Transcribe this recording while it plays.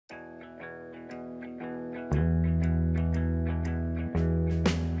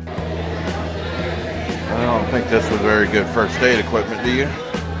don't think this was very good first aid equipment, do you?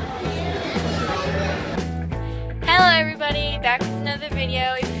 Hello everybody, back with another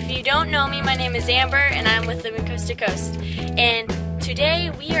video. If you don't know me, my name is Amber and I'm with Living Coast to Coast. And today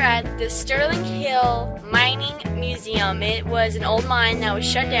we are at the Sterling Hill Mining Museum. It was an old mine that was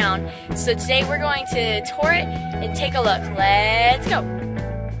shut down. So today we're going to tour it and take a look. Let's go.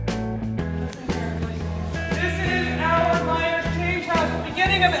 This is our miners' change house. At the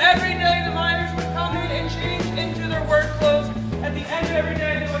beginning of every day, the miners would come in and change into their work clothes. At the end of every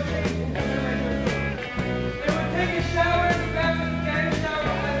day, they would change into their regular clothes. They would take a shower, the guys would get a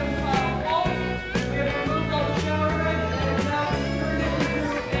shower, had them plow holes. We have removed all the shower heads and have now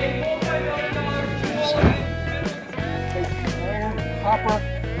turned it into a multi-million-dollar Iron, copper,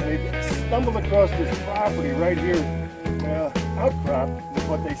 and they stumbled across this property right here, outcrop is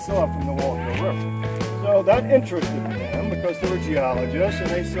what they saw from the Walker River. So that interested them because they were geologists and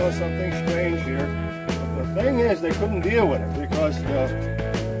they saw something strange here. But the thing is, they couldn't deal with it because the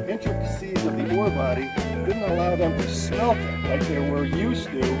intricacies of the ore body didn't allow them to smelt it like they were used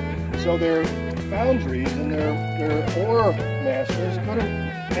to. So their foundries and their ore masters couldn't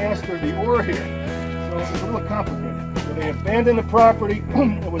master the ore here. So it was a little complicated. So they abandoned the property.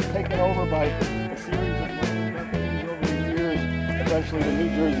 It was taken over by a series of mining companies over the years. Eventually the New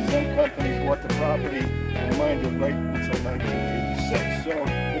Jersey Zinc company bought the property and mined it right until 1986. So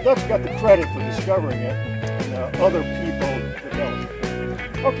the Dutch got the credit for discovering it, and other people developed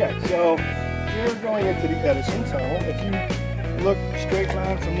it. Okay, so we're going into the Edison Tunnel. If you look straight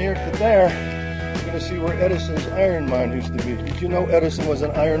line from there to there, you're going to see where Edison's iron mine used to be. Did you know Edison was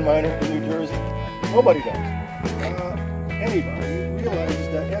an iron miner in New Jersey? Nobody does. Anybody realizes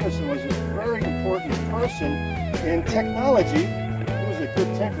that Edison was a very important person in technology. He was a good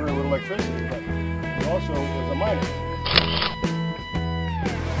tinkerer with electricity, but he also was a miner.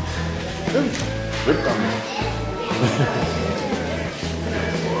 Drip on me.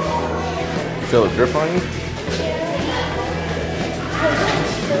 Feel it drip on you?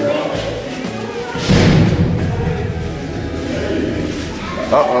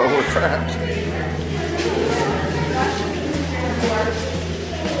 Uh-oh, we're trapped.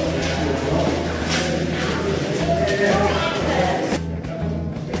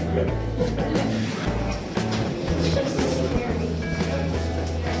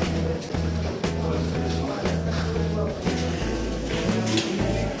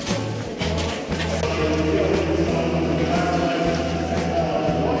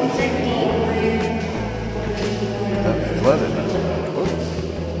 Flooded.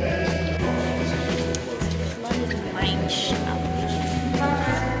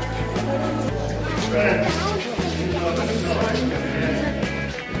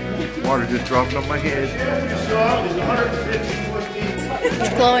 Water just dropped on my head. It's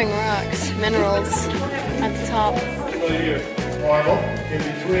glowing rocks, minerals at the top. Marble in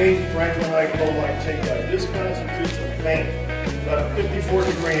between franklinite, goldite, takeite. This constitutes a vein, about a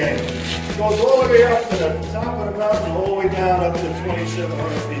 54-degree angle. It goes all the way up to the top of the mountain, all the way down up to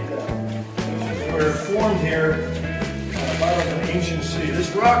 2,700 feet down. We're formed here on the bottom of an ancient sea. This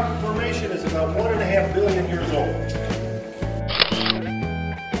rock formation is about 1.5 billion years old.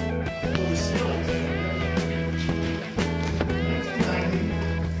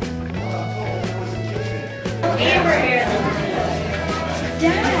 Amber here.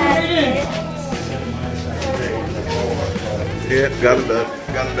 Dad. Yep, got it back.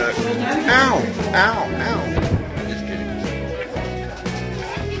 Got it back. Ow! Ow! Ow! Just kidding.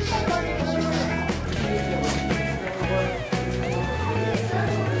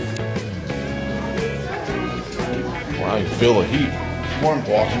 Wow, you feel the heat. Warmth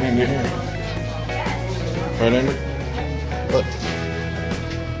walking into here. Right, Amber? Look.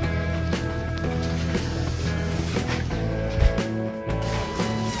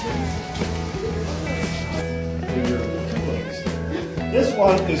 This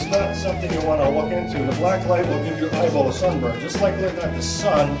one is not something you want to look into. The black light will give your eyeball a sunburn. Just like looking at the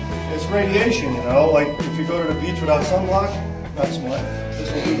sun, it's radiation, you know. Like if you go to the beach without sunblock, not smart.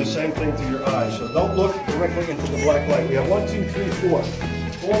 This will do the same thing to your eyes. So don't look directly into the black light. We have 1, 2, 3, 4.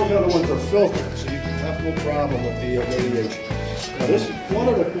 All the other ones are filtered, so you can have no problem with the radiation. Now this is one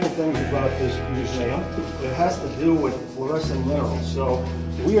of the cool things about this museum. It has to do with fluorescent minerals. So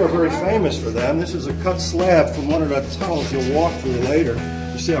we are very famous for them. This is a cut slab from one of the tunnels you'll walk through later.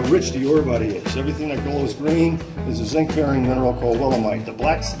 You see how rich the ore body is. Everything that glows green is a zinc-bearing mineral called willemite. The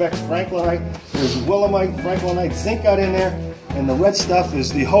black speck's franklinite. There's willemite, franklinite, zinc got in there. And the red stuff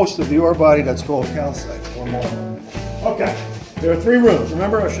is the host of the ore body that's called calcite. One more. Okay, there are 3 rooms.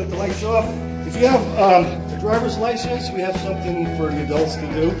 Remember, I shut the lights off. If you have a driver's license, we have something for the adults to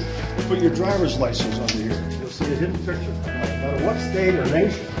do. Put your driver's license under here. see a hidden picture. No matter what state or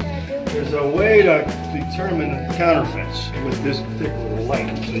nation, there's a way to determine counterfeits with this particular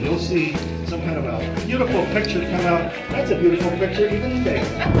light. So you'll see some kind of a beautiful picture come out. That's a beautiful picture even today.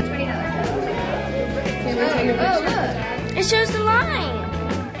 Oh, look. It shows the line.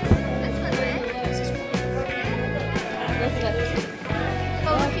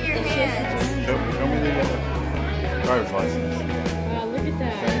 Oh, look at your hands. Show me the driver's license. Look at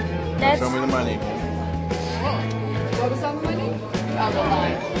that. Show me the money. What was on the money? Oh, the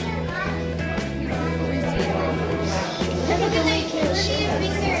line. Look at the fingers.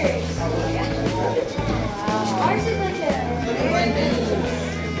 Ours is like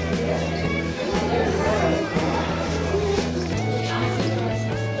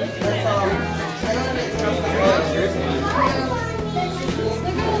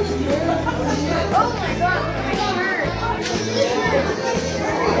oh my god,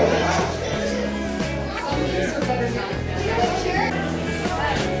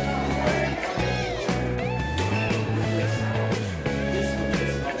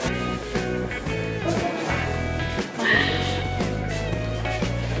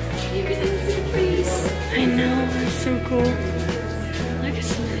 I know, it's so cool. Look at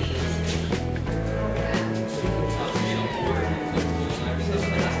some of these.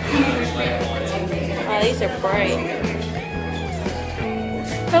 Wow, these are bright.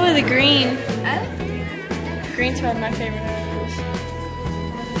 Probably the green. Green's one of my favorite colors.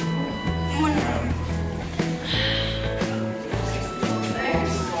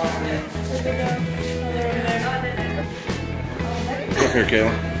 Look here,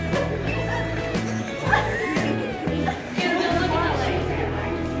 Kayla.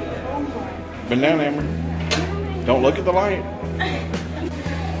 Bend down, Amber. Don't look at the light. I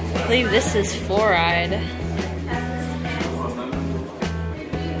believe this is fluoride.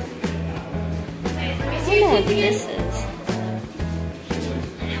 I don't know what this is.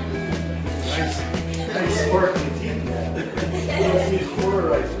 Nice sparkling teeth.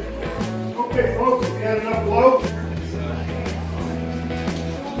 Okay, folks, if you had enough glow.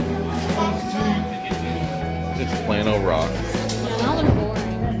 Just plain old rock. Now they're boring.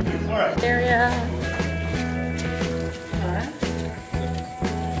 All right. Area.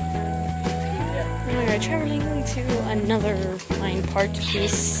 And we are traveling to another fine part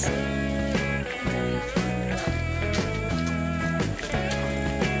piece.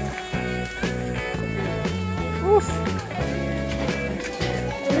 Oof.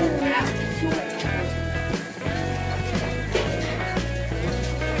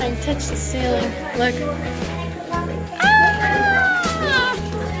 I can touch the ceiling. Look.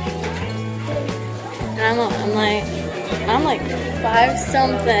 And I'm like 5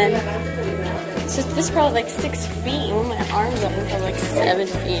 something. So this is probably like 6 feet. When my arms up, I'm probably like 7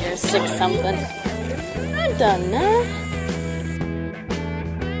 feet or 6 something. I don't know.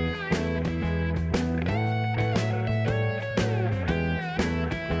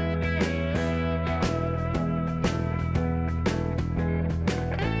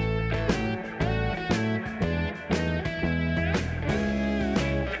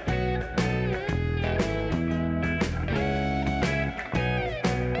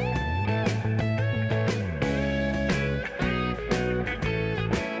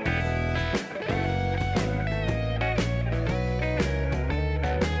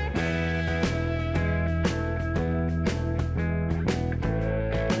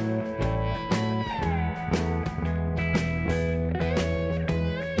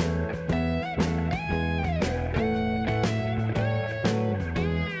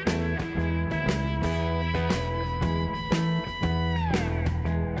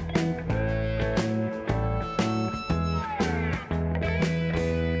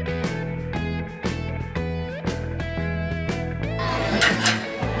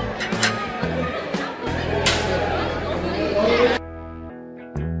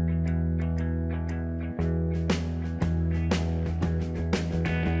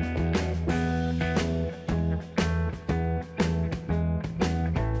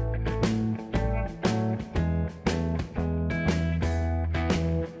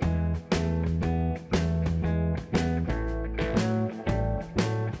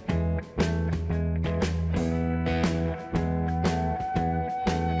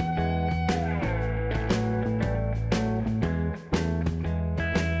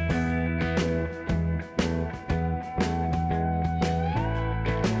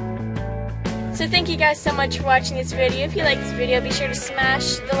 So thank you guys so much for watching this video. If you like this video, be sure to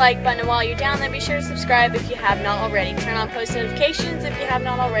smash the like button. And while you're down there, be sure to subscribe if you have not already. Turn on post notifications if you have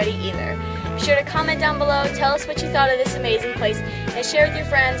not already either. Be sure to comment down below, tell us what you thought of this amazing place, and share with your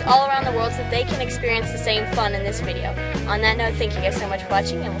friends all around the world so that they can experience the same fun in this video. On that note, thank you guys so much for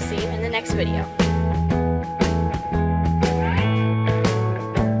watching, and we'll see you in the next video.